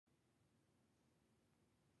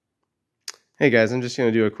Hey guys, I'm just going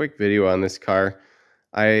to do a quick video on this car.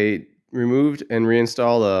 I removed and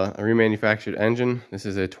reinstalled a remanufactured engine. This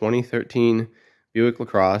is a 2013 Buick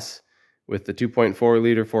LaCrosse with the 2.4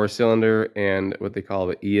 liter 4-cylinder and what they call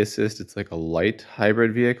the E-Assist. It's like a light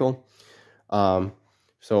hybrid vehicle.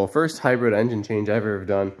 So first hybrid engine change I've ever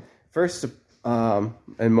done. First and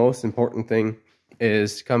most important thing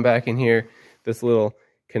is to come back in here. This little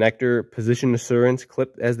connector position assurance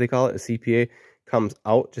clip, as they call it, a CPA, comes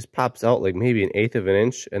out, just pops out like maybe 1/8 of an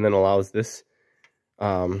inch, and then allows this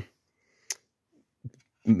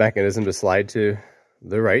mechanism to slide to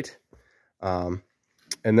the right. And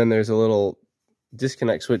then there's a little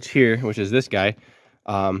disconnect switch here, which is this guy,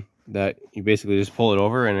 that you basically just pull it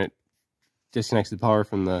over and it disconnects the power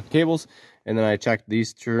from the cables. And then I checked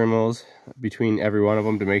these terminals between every one of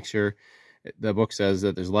them to make sure. The book says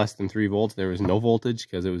that there's less than 3 volts. There was no voltage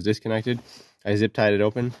because it was disconnected. I zip tied it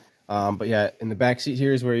open. But yeah, in the back seat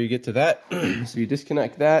here is where you get to that. So you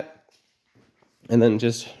disconnect that, and then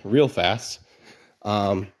just real fast.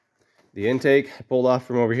 The intake, I pulled off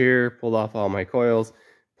from over here, pulled off all my coils,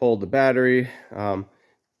 pulled the battery,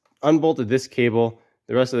 unbolted this cable.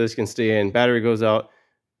 The rest of this can stay in. Battery goes out.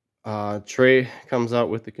 Tray comes out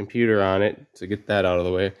with the computer on it to get that out of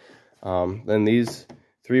the way. Then these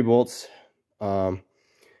 3 bolts hold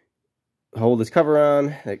this cover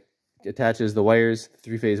on. That attaches the wires,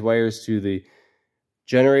 3-phase wires, to the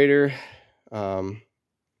generator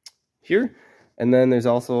here. And then there's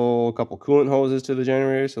also a couple coolant hoses to the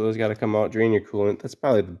generator, so those got to come out, drain your coolant. That's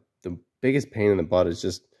probably the biggest pain in the butt, is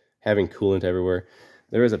just having coolant everywhere.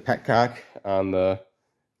 There is a petcock on the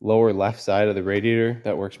lower left side of the radiator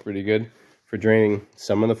that works pretty good for draining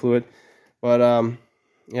some of the fluid. But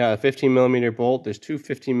yeah, a 15mm bolt. There's 2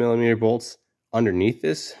 15mm bolts underneath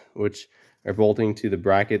this, which are bolting to the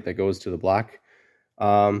bracket that goes to the block.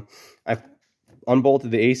 I unbolted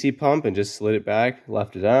the AC pump and just slid it back,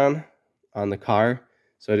 left it on the car,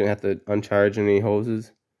 so I didn't have to uncharge any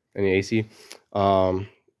hoses, any AC.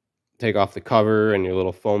 Take off the cover and your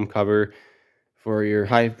little foam cover for your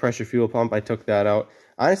high pressure fuel pump. I took that out.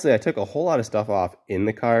 Honestly, I took a whole lot of stuff off in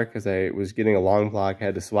the car because I was getting a long block. I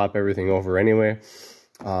had to swap everything over anyway.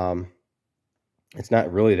 It's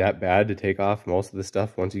not really that bad to take off most of the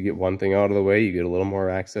stuff. Once you get one thing out of the way, you get a little more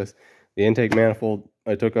access. The intake manifold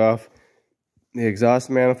I took off. The exhaust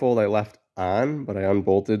manifold I left on, but I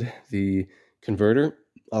unbolted the converter.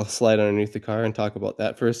 I'll slide underneath the car and talk about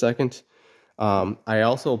that for a second. I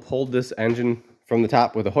also pulled this engine from the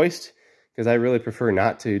top with a hoist because I really prefer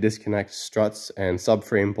not to disconnect struts and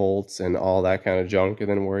subframe bolts and all that kind of junk and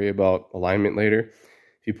then worry about alignment later.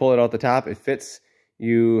 If you pull it out the top, it fits.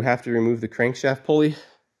 You have to remove the crankshaft pulley.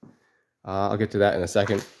 I'll get to that in a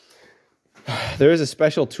second. There is a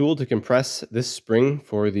special tool to compress this spring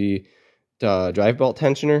for the drive belt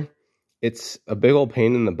tensioner. It's a big old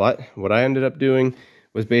pain in the butt. What I ended up doing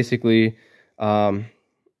was basically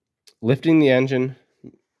lifting the engine,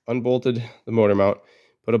 unbolted the motor mount,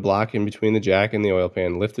 put a block in between the jack and the oil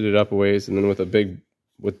pan, lifted it up a ways, and then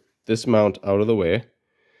with this mount out of the way,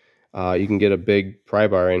 you can get a big pry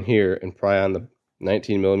bar in here and pry on the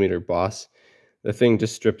 19mm boss. The thing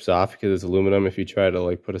just strips off because it's aluminum. If you try to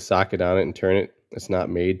like put a socket on it and turn it, it's not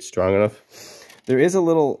made strong enough. There is a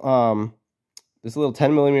little this little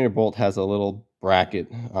 10mm bolt has a little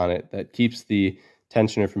bracket on it that keeps the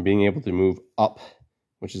tensioner from being able to move up,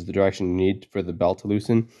 which is the direction you need for the belt to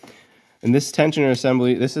loosen. And this tensioner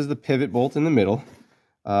assembly, this is the pivot bolt in the middle,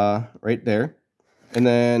 right there. And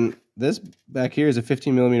then this back here is a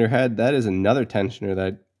 15mm head. That is another tensioner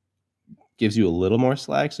that gives you a little more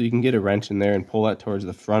slack, so you can get a wrench in there and pull that towards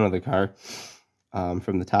the front of the car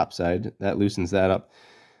from the top side. That loosens that up.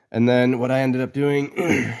 And then what I ended up doing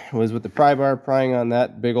was with the pry bar, prying on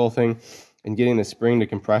that big old thing and getting the spring to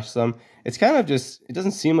compress some. It's kind of just, it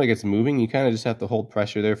doesn't seem like it's moving. You kind of just have to hold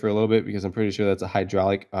pressure there for a little bit because I'm pretty sure that's a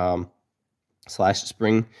hydraulic slash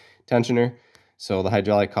spring tensioner. So the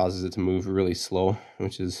hydraulic causes it to move really slow,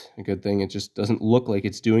 which is a good thing. It just doesn't look like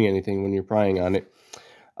it's doing anything when you're prying on it.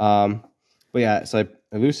 But yeah, so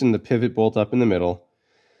I loosened the pivot bolt up in the middle,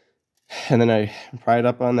 and then I pried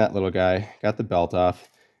up on that little guy, got the belt off,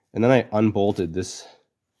 and then I unbolted this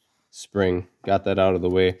spring, got that out of the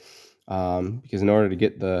way, because in order to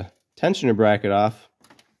get the tensioner bracket off,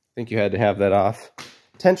 I think you had to have that off.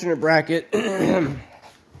 Tensioner bracket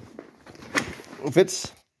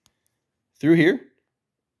fits through here.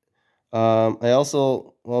 I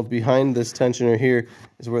also, well, behind this tensioner here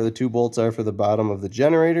is where the 2 bolts are for the bottom of the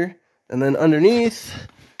generator. And then underneath,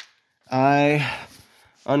 I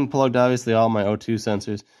unplugged, obviously, all my O2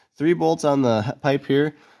 sensors. 3 bolts on the pipe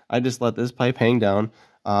here. I just let this pipe hang down.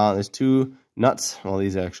 There's 2 nuts. Well,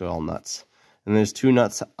 these are actually all nuts. and there's 2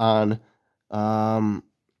 nuts on,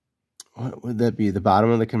 what would that be, the bottom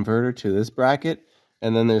of the converter to this bracket,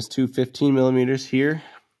 and then there's 2 15 millimeters here,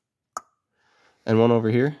 and one over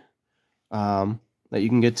here, that you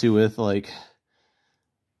can get to with like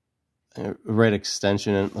a right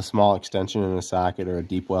extension, and a small extension in a socket, or a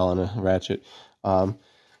deep well and a ratchet.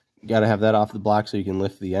 Got to have that off the block so you can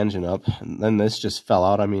lift the engine up. And then this just fell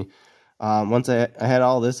out on me. Once I had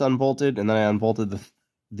all this unbolted, and then I unbolted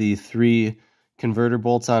the 3 converter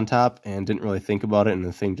bolts on top and didn't really think about it, and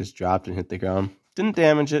the thing just dropped and hit the ground. Didn't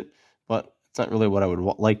damage it, but it's not really what I would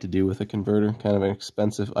like to do with a converter. Kind of an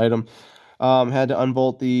expensive item. Had to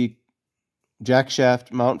unbolt the jack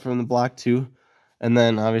shaft mount from the block too, and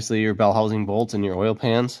then obviously your bell housing bolts and your oil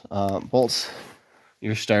pans bolts,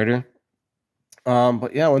 your starter.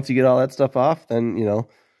 But yeah, once you get all that stuff off, then, you know,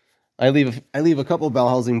 I leave a couple bell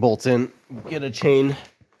housing bolts in, get a chain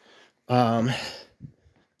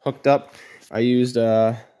hooked up. I used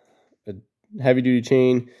a heavy duty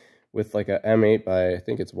chain with like a M8 by, I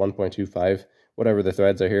think it's 1.25, whatever the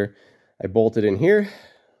threads are here. I bolted in here,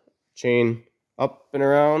 chain up and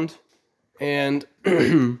around, and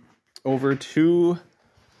over to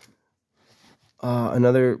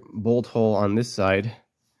another bolt hole on this side.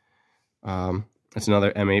 That's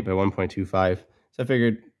another M8 by 1.25. So I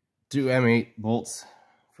figured 2 M8 bolts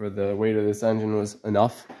for the weight of this engine was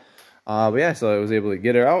enough. But yeah, so I was able to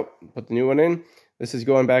get her out, put the new one in. This is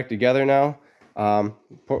going back together now.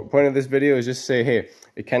 Point of this video is just to say, hey,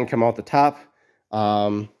 it can come out the top.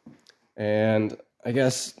 And I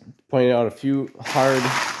guess pointing out a few hard,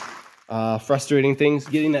 frustrating things.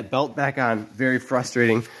 Getting that belt back on, very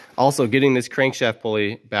frustrating. Also, getting this crankshaft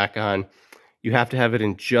pulley back on, you have to have it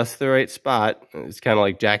in just the right spot. It's kind of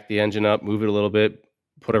like jack the engine up, move it a little bit,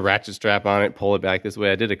 put a ratchet strap on it, pull it back this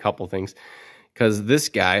way. I did a couple things because this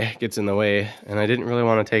guy gets in the way, and I didn't really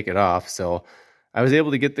want to take it off. So I was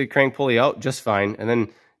able to get the crank pulley out just fine, and then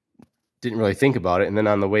didn't really think about it. And then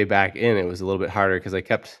on the way back in, it was a little bit harder because I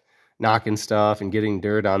kept knocking stuff and getting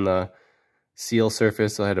dirt on the seal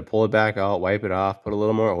surface. So I had to pull it back out, wipe it off, put a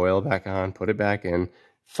little more oil back on, put it back in,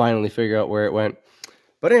 finally figure out where it went.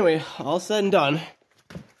 But anyway, all said and done,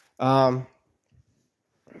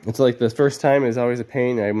 it's like the first time is always a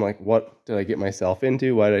pain. I'm like, what did I get myself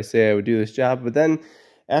into? Why did I say I would do this job? But then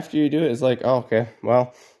after you do it, it's like, oh, okay,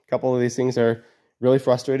 well, a couple of these things are really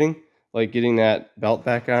frustrating. Like getting that belt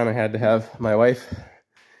back on, I had to have my wife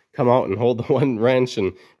come out and hold the one wrench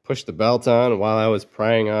and push the belt on while I was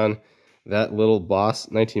prying on that little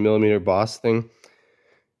Boss, 19 millimeter Boss thing.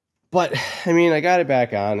 But, I mean, I got it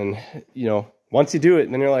back on, and, you know, once you do it,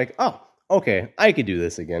 then you're like, oh, okay, I could do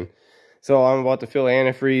this again. So I'm about to fill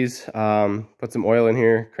antifreeze, put some oil in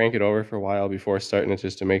here, crank it over for a while before starting it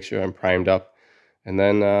just to make sure I'm primed up. And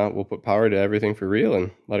then we'll put power to everything for real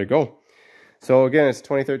and let it go. So again, it's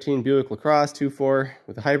 2013 Buick LaCrosse 2.4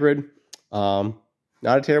 with a hybrid. Not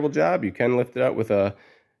a terrible job. You can lift it out with a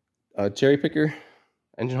cherry picker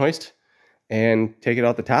engine hoist and take it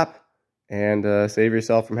out the top and save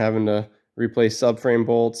yourself from having to replace subframe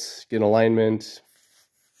bolts, get alignment,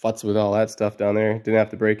 futz with all that stuff down there. Didn't have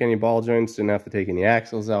to break any ball joints, didn't have to take any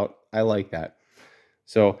axles out. I like that.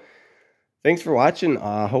 So thanks for watching.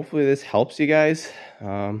 Hopefully this helps you guys.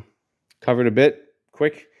 Covered a bit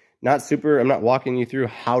quick, not super. I'm not walking you through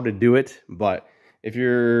how to do it, but if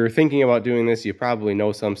you're thinking about doing this, you probably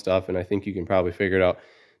know some stuff, and I think you can probably figure it out.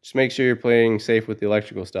 Just make sure you're playing safe with the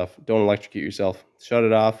electrical stuff. Don't electrocute yourself. Shut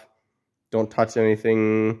it off. Don't touch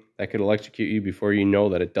anything that could electrocute you before you know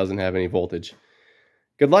that it doesn't have any voltage.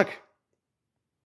 Good luck.